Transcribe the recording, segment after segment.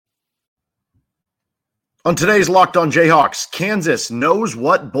On today's Locked On Jayhawks, Kansas knows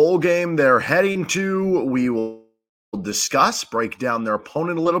what bowl game they're heading to. We will discuss, break down their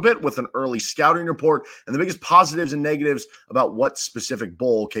opponent a little bit with an early scouting report and the biggest positives and negatives about what specific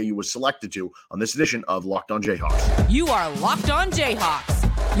bowl KU was selected to on this edition of Locked On Jayhawks. You are Locked On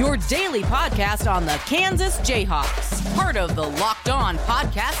Jayhawks, your daily podcast on the Kansas Jayhawks, part of the Locked On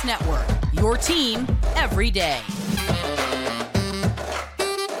Podcast Network, your team every day.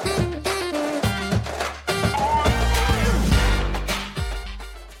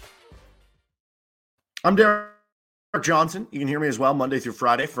 I'm Derek Johnson. You can hear me as well Monday through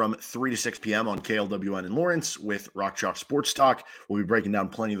Friday from 3 to 6 p.m. on KLWN in Lawrence with Rock Chalk Sports Talk. We'll be breaking down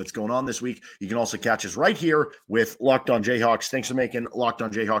plenty that's going on this week. You can also catch us right here with Locked On Jayhawks. Thanks for making Locked On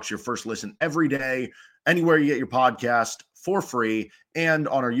Jayhawks your first listen every day, anywhere you get your podcast for free, and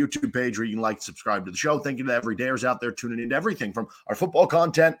on our YouTube page where you can subscribe to the show. Thank you to everydayers out there tuning into everything from our football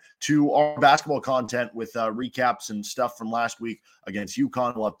content to our basketball content with recaps and stuff from last week against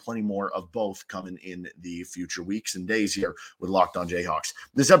UConn. We'll have plenty more of both coming in the future weeks and days here with Locked On Jayhawks.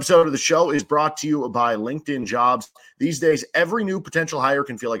 This episode of the show is brought to you by LinkedIn Jobs. These days, every new potential hire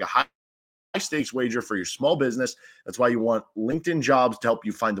can feel like a high-stakes wager for your small business. That's why you want LinkedIn Jobs to help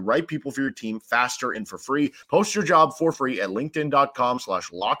you find the right people for your team faster and for free. Post your job for free at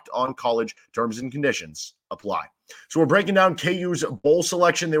linkedin.com/lockedoncollege. Terms and conditions apply. So we're breaking down KU's bowl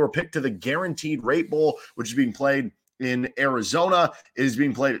selection. They were picked to the Guaranteed Rate Bowl, which is being played in Arizona. It is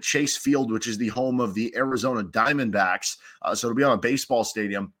being played at Chase Field, which is the home of the Arizona Diamondbacks. So it'll be on a baseball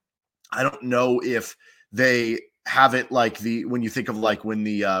stadium. I don't know if they have it like when you think of when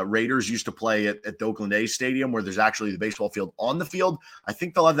the Raiders used to play at the Oakland A's stadium where there's actually the baseball field on the field. I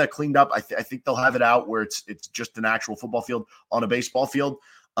think they'll have that cleaned up. I think they'll have it out where it's just an actual football field on a baseball field.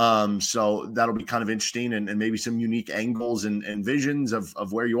 So that'll be kind of interesting and maybe some unique angles and visions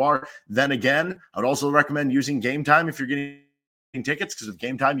of where you are. Then again, I'd also recommend using Game Time if you're getting tickets, because with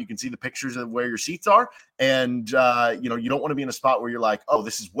Game Time you can see the pictures of where your seats are, and you don't want to be in a spot where you're like, oh,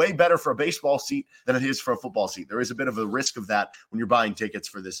 this is way better for a baseball seat than it is for a football seat. There is a bit of a risk of that when you're buying tickets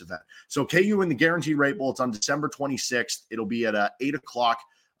for this event. So KU in the Guaranteed Rate Bowl, it's on December 26th. It'll be at 8 o'clock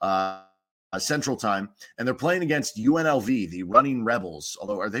Central Time, and they're playing against UNLV, the Running Rebels.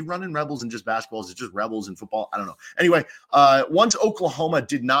 Although, are they Running Rebels in just basketball? Is it just Rebels in football? I don't know. Anyway, once Oklahoma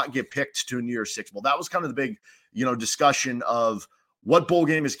did not get picked to a New Year's Six Bowl, that was kind of the big discussion of what bowl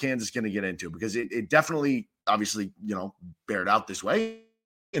game is Kansas going to get into, because it definitely, obviously, bared out this way,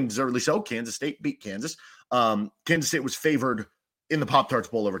 and deservedly so. Kansas State beat Kansas. Kansas State was favored in the Pop-Tarts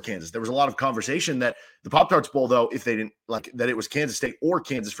Bowl over Kansas. There was a lot of conversation that the Pop-Tarts Bowl, though, if they didn't that it was Kansas State or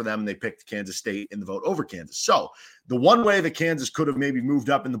Kansas for them, and they picked Kansas State in the vote over Kansas. So the one way that Kansas could have maybe moved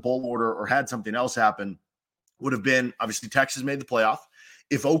up in the bowl order or had something else happen would have been, obviously, Texas made the playoff.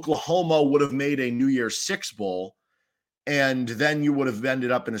 If Oklahoma would have made a New Year's Six Bowl, and then you would have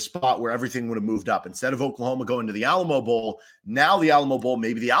ended up in a spot where everything would have moved up. Instead of Oklahoma going to the Alamo Bowl, now the Alamo Bowl,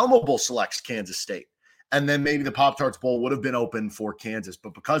 maybe the Alamo Bowl selects Kansas State. And then maybe the Pop-Tarts Bowl would have been open for Kansas.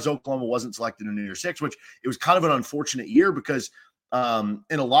 But because Oklahoma wasn't selected in New Year's Six, which it was kind of an unfortunate year because in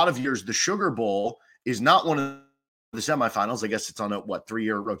a lot of years, the Sugar Bowl is not one of the semifinals. I guess it's on a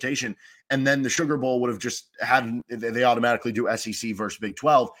 3-year rotation. And then the Sugar Bowl would have just they automatically do SEC versus Big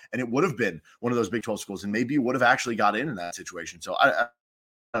 12, and it would have been one of those Big 12 schools. And maybe you would have actually got in that situation. So I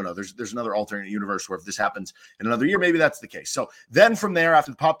don't know. There's another alternate universe where if this happens in another year, maybe that's the case. So then from there,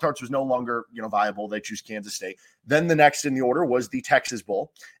 after the Pop-Tarts was no longer viable, they choose Kansas State. Then the next in the order was the Texas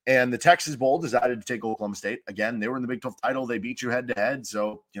Bowl. And the Texas Bowl decided to take Oklahoma State. Again, they were in the Big 12 title. They beat you head-to-head.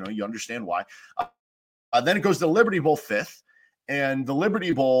 So, you understand why. Then it goes to the Liberty Bowl 5th. And the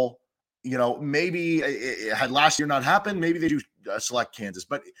Liberty Bowl, maybe it had last year not happened. Maybe they do select Kansas.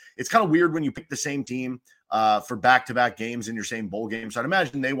 But it's kind of weird when you pick the same team for back-to-back games in your same bowl game. So I'd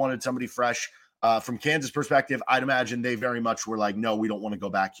imagine they wanted somebody fresh. From Kansas' perspective, I'd imagine they very much were like, no, we don't want to go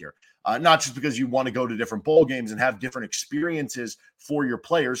back here. Not just because you want to go to different bowl games and have different experiences for your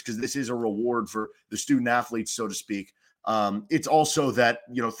players, because this is a reward for the student athletes, so to speak. It's also that,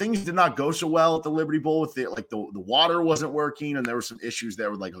 things did not go so well at the Liberty Bowl with the water wasn't working, and there were some issues there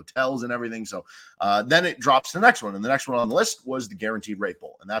with hotels and everything. So then it drops to the next one. And the next one on the list was the Guaranteed Rate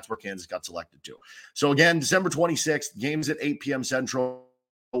Bowl. And that's where Kansas got selected to. So again, December 26th, games at 8 p.m. Central,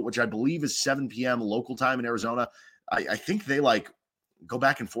 which I believe is 7 p.m. local time in Arizona. I think they go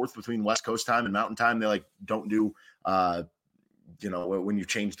back and forth between West Coast time and Mountain time. They don't do, when you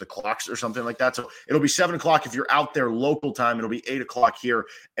change the clocks or something like that. So it'll be 7 o'clock if you're out there local time. It'll be 8 o'clock here.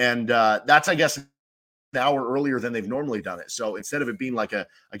 And that's, I guess, hour earlier than they've normally done it. So instead of it being like a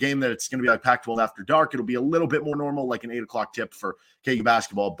game that it's going to be like Pac-12 after dark, it'll be a little bit more normal, like an 8 o'clock tip for KU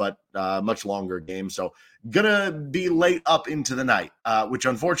basketball, but much longer game. So gonna be late up into the night, which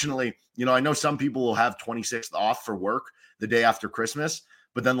unfortunately, I know some people will have 26th off for work the day after Christmas,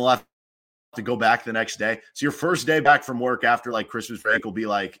 but then they'll have to go back the next day. So your first day back from work after like Christmas break will be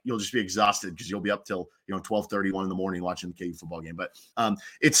like, you'll just be exhausted because you'll be up till 12:31 in the morning watching the KU football game. But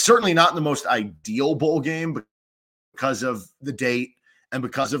it's certainly not the most ideal bowl game because of the date and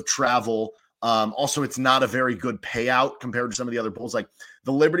because of travel. Also, it's not a very good payout compared to some of the other bowls. Like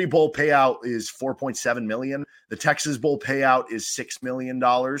the Liberty Bowl payout is $4.7 million. The Texas Bowl payout is $6 million.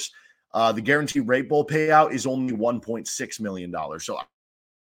 The Guaranteed Rate Bowl payout is only $1.6 million. So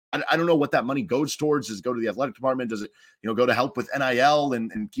I don't know what that money goes towards. Does it go to the athletic department? Does it, go to help with NIL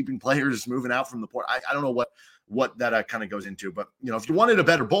and keeping players moving out from the port? I don't know what that kind of goes into. But, if you wanted a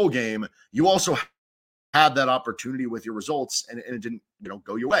better bowl game, you also had that opportunity with your results and it didn't,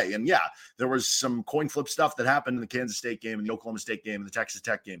 go your way. And yeah, there was some coin flip stuff that happened in the Kansas State game and the Oklahoma State game and the Texas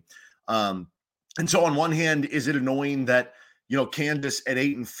Tech game. And so on one hand, is it annoying that, Kansas at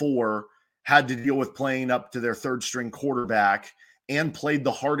 8-4 had to deal with playing up to their third string quarterback and played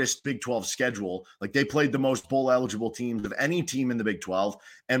the hardest Big 12 schedule? Like they played the most bowl eligible teams of any team in the Big 12.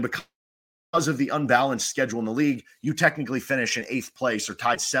 And because of the unbalanced schedule in the league, you technically finish in 8th place or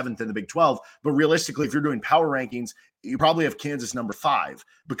tied 7th in the Big 12. But realistically, if you're doing power rankings, you probably have Kansas number 5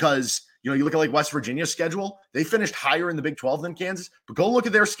 because, you look at like West Virginia's schedule, they finished higher in the Big 12 than Kansas, but go look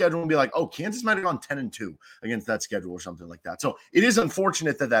at their schedule and be like, oh, Kansas might have gone 10-2 against that schedule or something like that. So it is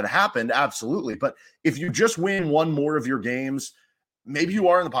unfortunate that happened. Absolutely. But if you just win one more of your games, maybe you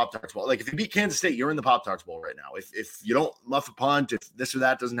are in the Pop-Tarts Bowl. Like if you beat Kansas State, you're in the Pop-Tarts Bowl right now. If you don't muff a punt, if this or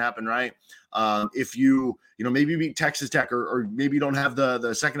that doesn't happen right, if you maybe you beat Texas Tech or maybe you don't have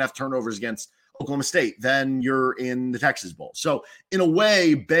the second half turnovers against Oklahoma State, then you're in the Texas Bowl. So in a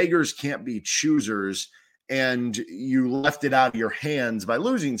way, beggars can't be choosers, and you left it out of your hands by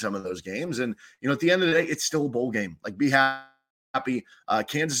losing some of those games. And at the end of the day, it's still a bowl game. Like be happy.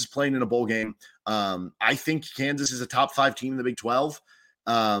 Kansas is playing in a bowl game. I think Kansas is a top 5 team in the Big 12.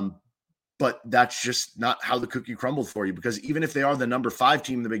 But that's just not how the cookie crumbled for you, because even if they are the number 5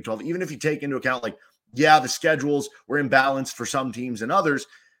 team in the Big 12, even if you take into account, like, yeah, the schedules were imbalanced for some teams and others,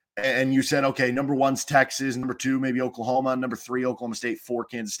 and you said, okay, number 1's Texas, number 2, maybe Oklahoma, number 3, Oklahoma State, 4,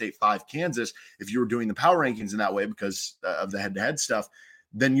 Kansas State, 5, Kansas, if you were doing the power rankings in that way because of the head-to-head stuff,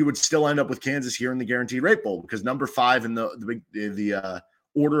 then you would still end up with Kansas here in the Guaranteed Rate Bowl, because number 5 in the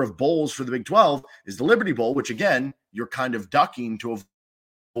order of bowls for the Big 12 is the Liberty Bowl, which again, you're kind of ducking to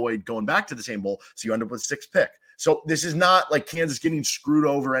avoid going back to the same bowl. So you end up with 6th pick. So this is not like Kansas getting screwed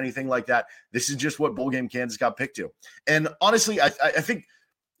over or anything like that. This is just what bowl game Kansas got picked to. And honestly, I think,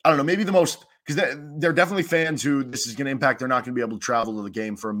 I don't know, maybe the most, because there are definitely fans who this is going to impact. They're not going to be able to travel to the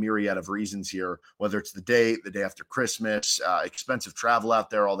game for a myriad of reasons here, whether it's the day after Christmas, expensive travel out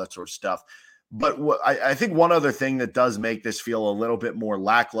there, all that sort of stuff. But I think one other thing that does make this feel a little bit more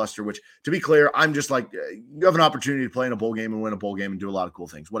lackluster, which, to be clear, I'm just like, you have an opportunity to play in a bowl game and win a bowl game and do a lot of cool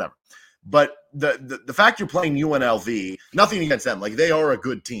things, whatever. But the fact you're playing UNLV, nothing against them, like they are a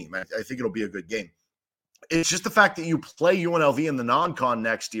good team. I think it'll be a good game. It's just the fact that you play UNLV in the non-con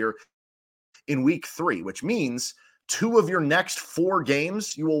next year in week 3, which means 2 of your next 4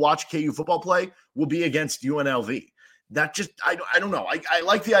 games you will watch KU football play will be against UNLV. That just, I don't know. I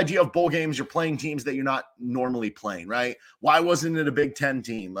like the idea of bowl games. You're playing teams that you're not normally playing, right? Why wasn't it a Big Ten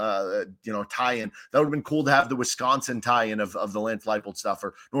team, tie-in? That would have been cool to have the Wisconsin tie-in of the Lance Leipold stuff,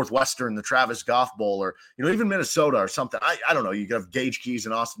 or Northwestern, the Travis Goff Bowl, or, even Minnesota or something. I don't know. You could have Gage Keys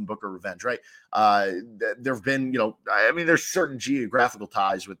and Austin Booker revenge, right? There have been, there's certain geographical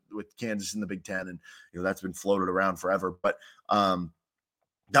ties with Kansas in the Big Ten, and, that's been floated around forever. But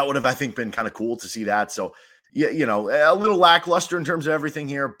that would have, I think, been kind of cool to see that. So, yeah, a little lackluster in terms of everything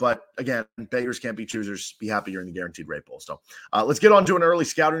here, but again, beggars can't be choosers. Be happy you're in the Guaranteed Rate Bowl. So let's get on to an early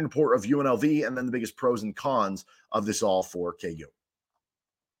scouting report of UNLV and then the biggest pros and cons of this all for KU.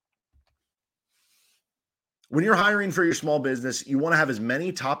 When you're hiring for your small business, you want to have as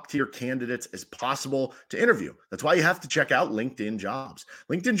many top-tier candidates as possible to interview. That's why you have to check out LinkedIn Jobs.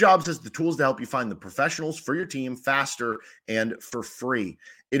 LinkedIn Jobs has the tools to help you find the professionals for your team faster and for free.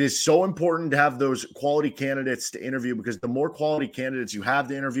 It is so important to have those quality candidates to interview, because the more quality candidates you have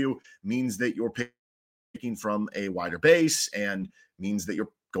to interview means that you're picking from a wider base and means that you're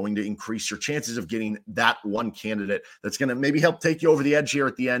going to increase your chances of getting that one candidate that's going to maybe help take you over the edge here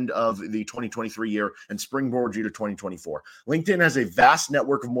at the end of the 2023 year and springboard you to 2024. LinkedIn has a vast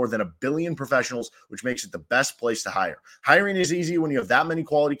network of more than 1 billion professionals, which makes it the best place to hire. Hiring is easy when you have that many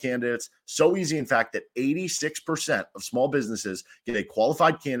quality candidates. So easy, in fact, that 86% of small businesses get a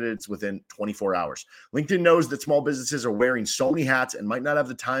qualified candidates within 24 hours. LinkedIn knows that small businesses are wearing so many hats and might not have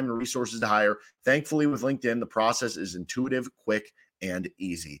the time and resources to hire. Thankfully, with LinkedIn, the process is intuitive, quick, and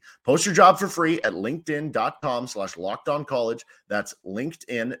easy. Post your job for free at linkedin.com/lockedoncollege. That's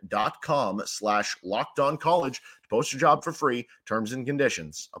linkedin.com/lockedoncollege to post your job for free. Terms and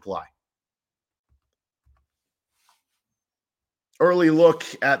conditions apply. Early look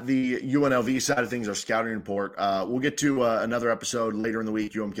at the UNLV side of things, our scouting report. We'll get to another episode later in the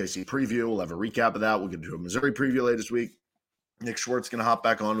week, UMKC preview. We'll have a recap of that. We'll get to a Missouri preview later this week. Nick Schwartz going to hop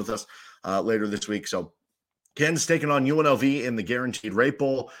back on with us later this week. So Kansas taking on UNLV in the Guaranteed Rate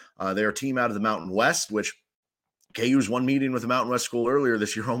Bowl. They're a team out of the Mountain West, which KU's one meeting with the Mountain West school earlier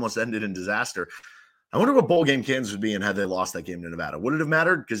this year almost ended in disaster. I wonder what bowl game Kansas would be in had they lost that game to Nevada. Would it have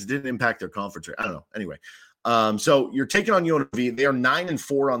mattered? Because it didn't impact their conference. I don't know. Anyway, so you're taking on UNLV. They are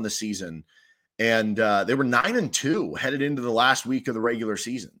 9-4 on the season, and they were 9-2 headed into the last week of the regular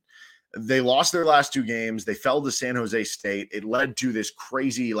season. They lost their last 2 games. They fell to San Jose State. It led to this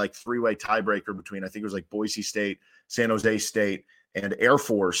crazy three-way tiebreaker between, I think it was Boise State, San Jose State, and Air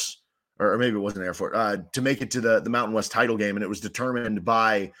Force, or maybe it wasn't Air Force, to make it to the Mountain West title game. And it was determined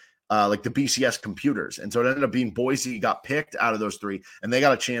by the BCS computers. And so it ended up being Boise got picked out of those 3, and they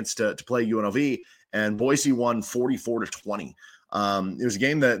got a chance to play UNLV, and Boise won 44-20. It was a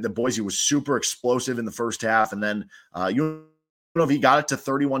game that Boise was super explosive in the first half, and then UNLV got it to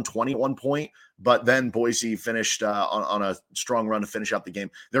 31-20 at one point, but then Boise finished on a strong run to finish out the game.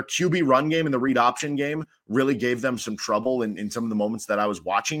 Their QB run game and the read option game really gave them some trouble in some of the moments that I was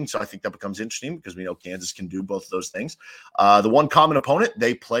watching. So I think that becomes interesting because we know Kansas can do both of those things. The one common opponent,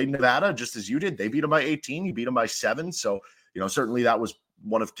 they played Nevada just as you did. They beat them by 18. You beat them by 7. So, certainly that was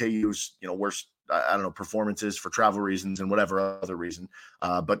one of KU's, worst performances for travel reasons and whatever other reason.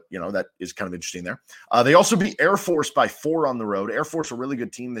 But that is kind of interesting there. They also beat Air Force by 4 on the road. Air Force, a really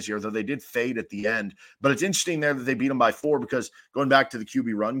good team this year, though they did fade at the end. But it's interesting there that they beat them by 4 because going back to the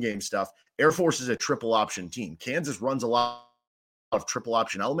QB run game stuff, Air Force is a triple option team. Kansas runs a lot of triple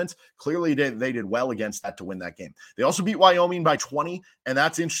option elements. Clearly, they did well against that to win that game. They also beat Wyoming by 20, and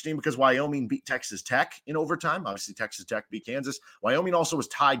that's interesting because Wyoming beat Texas Tech in overtime. Obviously, Texas Tech beat Kansas. Wyoming also was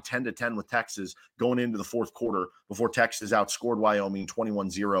tied 10-10 with Texas going into the fourth quarter before Texas outscored Wyoming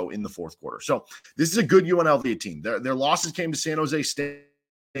 21-0 in the fourth quarter. So this is a good UNLV team. Their losses came to San Jose State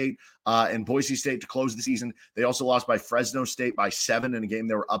and Boise State to close the season. They also lost by Fresno State by 7 in a game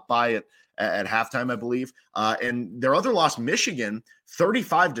they were up by at halftime, I believe. And their other loss, Michigan,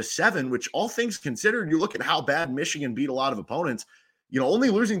 35-7, which all things considered, you look at how bad Michigan beat a lot of opponents, only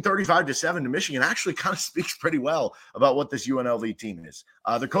losing 35-7 to Michigan actually kind of speaks pretty well about what this UNLV team is.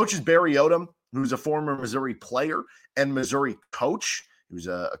 The coach is Barry Odom, who's a former Missouri player and Missouri coach. He was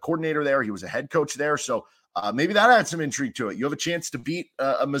a coordinator there. He was a head coach there. So maybe that adds some intrigue to it. You have a chance to beat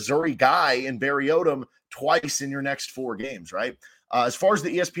a Missouri guy in Barry Odom twice in your next 4 games, right? As far as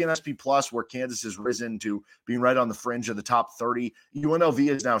the ESPN SP Plus, where Kansas has risen to being right on the fringe of the top 30, UNLV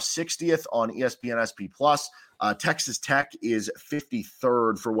is now 60th on ESPN SP Plus. Texas Tech is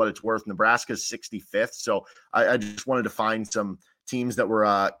 53rd for what it's worth. Nebraska is 65th. So I just wanted to find some teams that were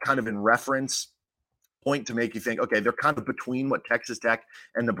kind of in reference point to make you think, okay, they're kind of between what Texas Tech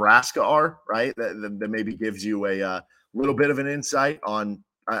and Nebraska are, right? That maybe gives you a little bit of an insight on,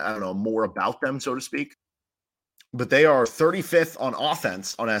 more about them, so to speak. But they are 35th on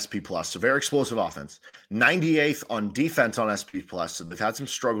offense on SP Plus, so very explosive offense. 98th on defense on SP Plus, so they've had some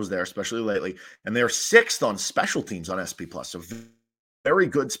struggles there, especially lately. And they're 6th on special teams on SP Plus, so very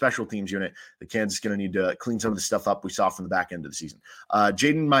good special teams unit that Kansas is going to need to clean some of the stuff up we saw from the back end of the season.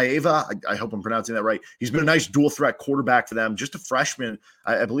 Jaden Maeva, I hope I'm pronouncing that right. He's been a nice dual threat quarterback for them, just a freshman.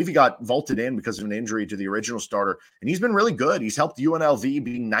 I believe he got vaulted in because of an injury to the original starter, and he's been really good. He's helped UNLV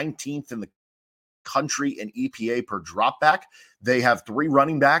being 19th in the country in EPA per drop back. They have 3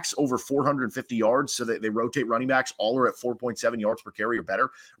 running backs over 450 yards, so they rotate running backs. All are at 4.7 yards per carry or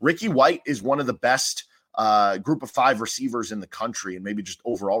better. Ricky White is one of the best group of 5 receivers in the country, and maybe just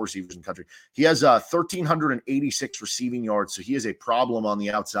overall receivers in the country. He has 1,386 receiving yards, so he is a problem on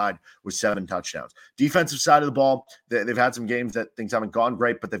the outside with 7 touchdowns. Defensive side of the ball, they've had some games that things haven't gone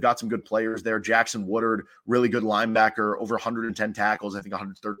great, but they've got some good players there. Jackson Woodard, really good linebacker, over 110 tackles, I think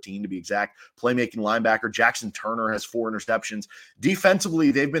 113 to be exact. Playmaking linebacker. Jackson Turner has 4 interceptions.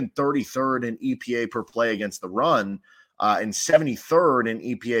 Defensively, they've been 33rd in EPA per play against the run. and 73rd in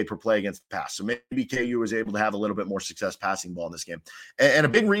EPA per play against the pass. So maybe KU was able to have a little bit more success passing ball in this game. And a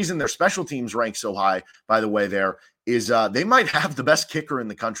big reason their special teams rank so high, by the way, there is they might have the best kicker in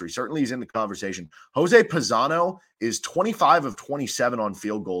the country. Certainly he's in the conversation. Jose Pisano is 25 of 27 on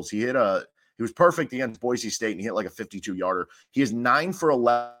field goals. He was perfect against Boise State, and he hit like a 52-yarder. He is 9 for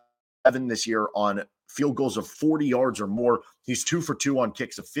 11 this year on field goals of 40 yards or more. He's 2 for 2 on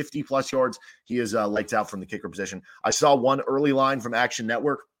kicks of 50-plus yards. He is lights out from the kicker position. I saw one early line from Action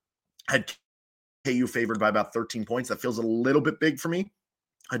Network had KU favored by about 13 points. That feels a little bit big for me.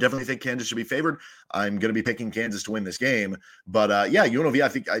 I definitely think Kansas should be favored. I'm going to be picking Kansas to win this game. But yeah, UNLV, I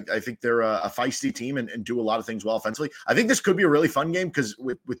think they're a feisty team and do a lot of things well offensively. I think this could be a really fun game because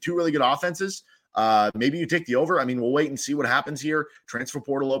with two really good offenses, maybe you take the over. I mean, we'll wait and see what happens here. Transfer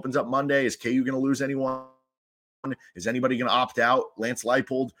portal opens up Monday. Is KU going to lose anyone? Is anybody going to opt out? Lance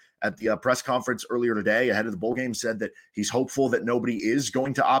Leipold at the press conference earlier today ahead of the bowl game said that he's hopeful that nobody is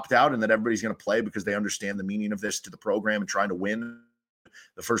going to opt out and that everybody's going to play because they understand the meaning of this to the program and trying to win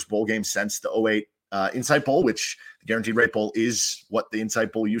the first bowl game since the 08 Insight Bowl, which the Guaranteed Rate Bowl is what the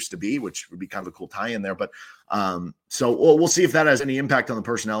Insight Bowl used to be, which would be kind of a cool tie-in there. But so we'll see if that has any impact on the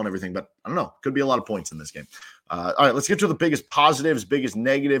personnel and everything. But I don't know. Could be a lot of points in this game. All right, let's get to the biggest positives, biggest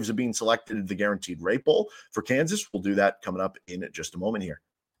negatives of being selected in the Guaranteed Rate Bowl for Kansas. We'll do that coming up in just a moment here.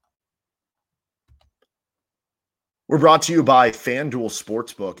 We're brought to you by FanDuel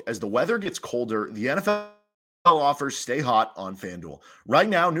Sportsbook. As the weather gets colder, the NFL offers stay hot on FanDuel. Right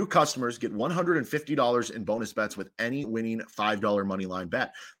now, new customers get $150 in bonus bets with any winning $5 moneyline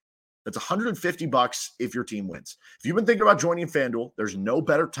bet. That's $150 if your team wins. If you've been thinking about joining FanDuel, there's no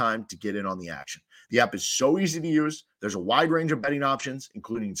better time to get in on the action. The app is so easy to use. There's a wide range of betting options,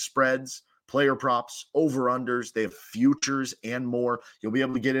 including spreads, player props, over-unders. They have futures and more. You'll be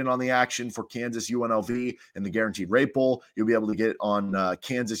able to get in on the action for Kansas UNLV and the Guaranteed Rate Bowl. You'll be able to get on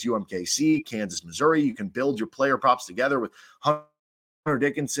Kansas UMKC, Kansas Missouri. You can build your player props together with Hunter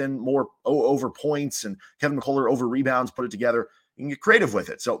Dickinson, more over points, and Kevin McCullough over rebounds, put it together. You can get creative with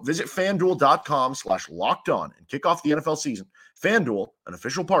it. So visit FanDuel.com/lockedon and kick off the NFL season. FanDuel, an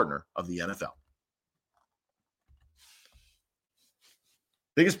official partner of the NFL.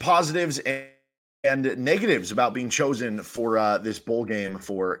 Biggest positives and negatives about being chosen for this bowl game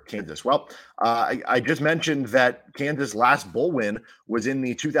for Kansas. Well, I just mentioned that Kansas' last bowl win was in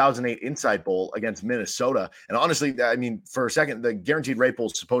the 2008 Insight Bowl against Minnesota. And honestly, I mean, for a second, the Guaranteed Rate Bowl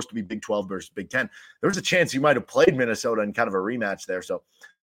is supposed to be Big 12 versus Big 10. There was a chance you might have played Minnesota in kind of a rematch there. So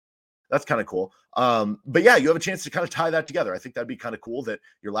that's kind of cool. But yeah, you have a chance to kind of tie that together. I think that'd be kind of cool that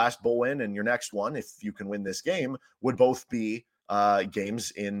your last bowl win and your next one, if you can win this game, would both be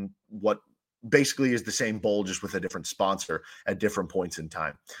games in what basically is the same bowl, just with a different sponsor at different points in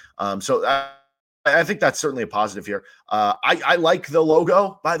time. So I think that's certainly a positive here. I like the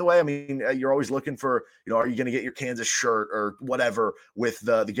logo, by the way. I mean, you're always looking for, are you going to get your Kansas shirt or whatever with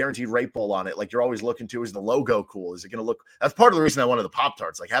the Guaranteed Rate Bowl on it? Like, you're always looking to, is the logo cool? Is it going to look, that's part of the reason I wanted the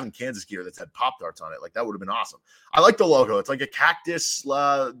Pop-Tarts, like having Kansas gear that's had Pop-Tarts on it. Like, that would have been awesome. I like the logo. It's like a cactus,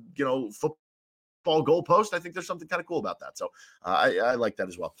 football goalpost. I think there's something kind of cool about that. So I like that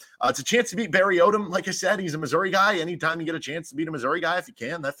as well. It's a chance to beat Barry Odom. Like I said, he's a Missouri guy. Anytime you get a chance to beat a Missouri guy, if you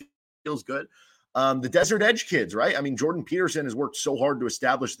can, that feels good. The Desert Edge kids, right? I mean, Jordan Peterson has worked so hard to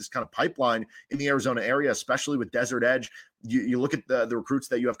establish this kind of pipeline in the Arizona area, especially with Desert Edge. You look at the recruits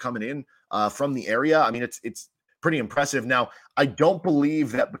that you have coming in from the area. I mean, it's pretty impressive. Now, I don't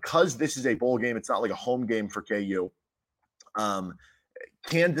believe that because this is a bowl game, it's not like a home game for KU.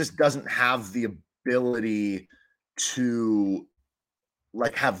 Kansas doesn't have the ability to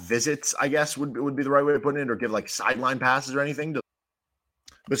like have visits, I guess would be the right way to put it, or give like sideline passes or anything.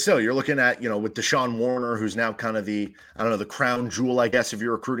 But still, you're looking at, with Deshaun Warner, who's now kind of the crown jewel, I guess, of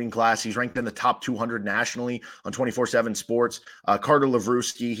your recruiting class. He's ranked in the top 200 nationally on 24/7 Sports. Carter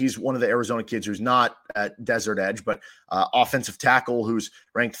Lavrewski, he's one of the Arizona kids who's not at Desert Edge, but offensive tackle who's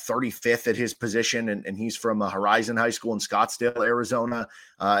ranked 35th at his position, and he's from Horizon High School in Scottsdale, Arizona.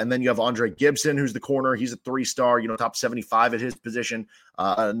 And then you have Andre Gibson, who's the corner. He's a 3-star, top 75 at his position.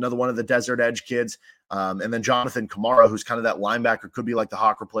 Another one of the Desert Edge kids. And then Jonathan Kamara, who's kind of that linebacker, could be like the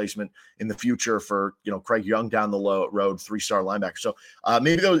Hawk replacement in the future for, Craig Young down the road, 3-star linebacker. So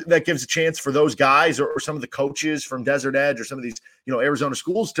maybe that gives a chance for those guys or some of the coaches from Desert Edge or some of these, Arizona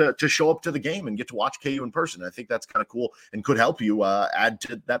schools to show up to the game and get to watch KU in person. I think that's kind of cool and could help you add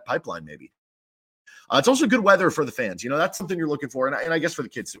to that pipeline maybe. It's also good weather for the fans. That's something you're looking for. And I guess for the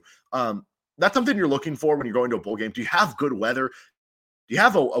kids too. That's something you're looking for when you're going to a bowl game. Do you have good weather? Do you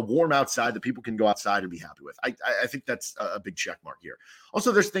have a warm outside that people can go outside and be happy with? I think that's a big check mark here.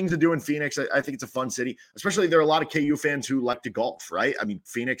 Also, there's things to do in Phoenix. I think it's a fun city, especially there are a lot of KU fans who like to golf, right? I mean,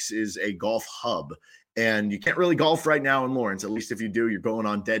 Phoenix is a golf hub. And you can't really golf right now in Lawrence. At least if you do, you're going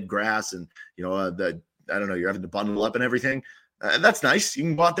on dead grass and, I don't know, you're having to bundle up and everything. That's nice. You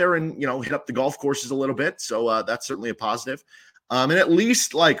can go out there and, hit up the golf courses a little bit. So that's certainly a positive. And at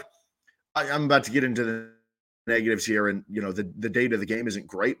least I'm about to get into the negatives here. And, the date of the game isn't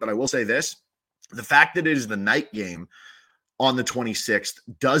great, but I will say this. The fact that it is the night game on the 26th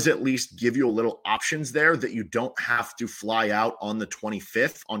does at least give you a little options there that you don't have to fly out on the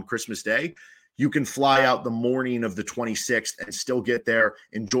 25th on Christmas Day. You can fly out the morning of the 26th and still get there,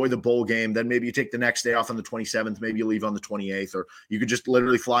 enjoy the bowl game. Then maybe you take the next day off on the 27th. Maybe you leave on the 28th, or you could just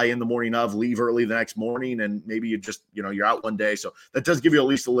literally fly in the morning of, leave early the next morning, and maybe you just, you're out one day. So that does give you at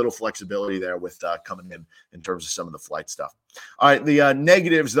least a little flexibility there with coming in terms of some of the flight stuff. All right, the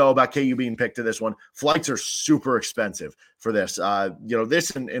negatives, though, about KU being picked to this one, flights are super expensive for this.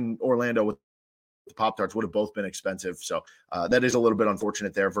 This in Orlando with the Pop-Tarts would have both been expensive. So that is a little bit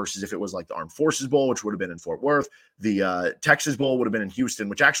unfortunate there versus if it was like the Armed Forces Bowl, which would have been in Fort Worth. The Texas Bowl would have been in Houston,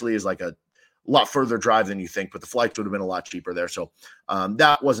 which actually is like a lot further drive than you think, but the flights would have been a lot cheaper there. So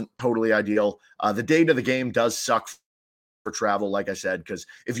that wasn't totally ideal. The date of the game does suck for travel, like I said, because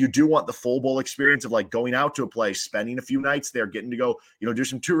if you do want the full bowl experience of going out to a place, spending a few nights there, getting to go, do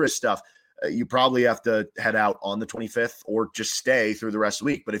some tourist stuff, you probably have to head out on the 25th or just stay through the rest of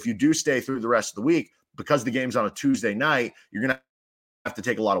the week. But if you do stay through the rest of the week, because the game's on a Tuesday night, you're going to have to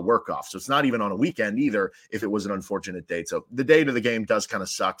take a lot of work off. So it's not even on a weekend either if it was an unfortunate date. So the date of the game does kind of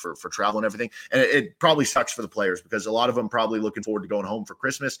suck for travel and everything. And it probably sucks for the players because a lot of them probably looking forward to going home for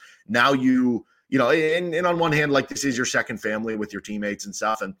Christmas. Now and on one hand, this is your second family with your teammates and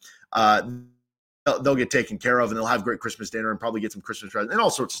stuff. And they'll get taken care of and they'll have great Christmas dinner and probably get some Christmas presents and all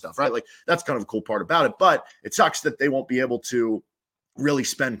sorts of stuff, right? That's kind of a cool part about it, but it sucks that they won't be able to really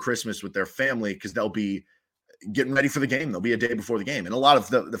spend Christmas with their family because they'll be getting ready for the game. They'll be a day before the game. And a lot of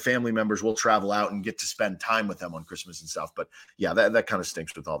the family members will travel out and get to spend time with them on Christmas and stuff. But yeah, that kind of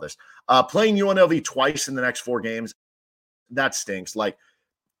stinks with all this. Playing UNLV twice in the next 4 games, that stinks.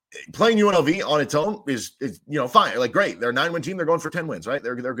 Playing UNLV on its own is fine. Great. They're a 9-win team. They're going for 10 wins, right?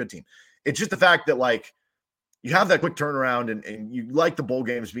 They're a good team. It's just the fact that you have that quick turnaround and you like the bowl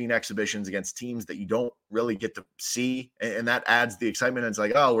games being exhibitions against teams that you don't really get to see. And that adds the excitement. And it's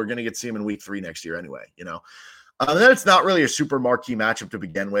we're going to get to see them in week 3 next year anyway, And then it's not really a super marquee matchup to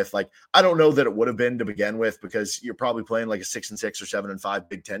begin with. I don't know that it would have been to begin with because you're probably playing a 6-6 or 7-5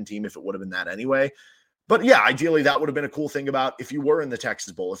 Big Ten team if it would have been that anyway. But yeah, ideally that would have been a cool thing about if you were in the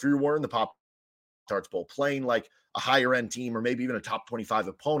Texas Bowl, if you were in the Pop-Tarts Bowl, playing a higher end team or maybe even a top 25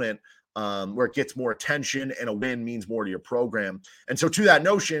 opponent where it gets more attention and a win means more to your program. And so to that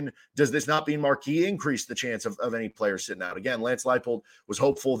notion, does this not being marquee increase the chance of any players sitting out? Again, Lance Leipold was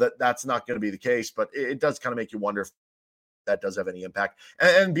hopeful that that's not going to be the case, but it does kind of make you wonder if that does have any impact.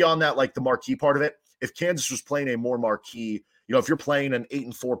 And beyond that, the marquee part of it, if Kansas was playing a more marquee, if you're playing an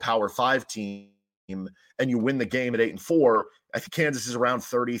 8-4 Power 5 team, and you win the game at 8-4, I think Kansas is around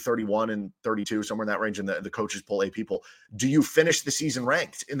 30, 31, and 32, somewhere in that range in the coaches poll, AP poll. Do you finish the season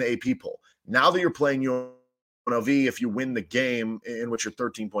ranked in the AP poll? Now that you're playing UNLV, if you win the game in which you're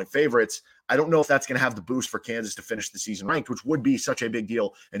 13-point favorites, I don't know if that's going to have the boost for Kansas to finish the season ranked, which would be such a big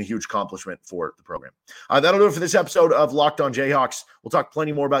deal and a huge accomplishment for the program. That'll do it for this episode of Locked On Jayhawks. We'll talk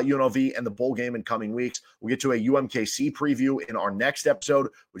plenty more about UNLV and the bowl game in coming weeks. We'll get to a UMKC preview in our next episode,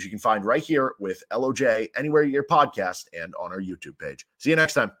 which you can find right here with LOJ, anywhere you hear podcast and on our YouTube page. See you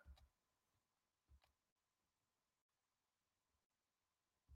next time.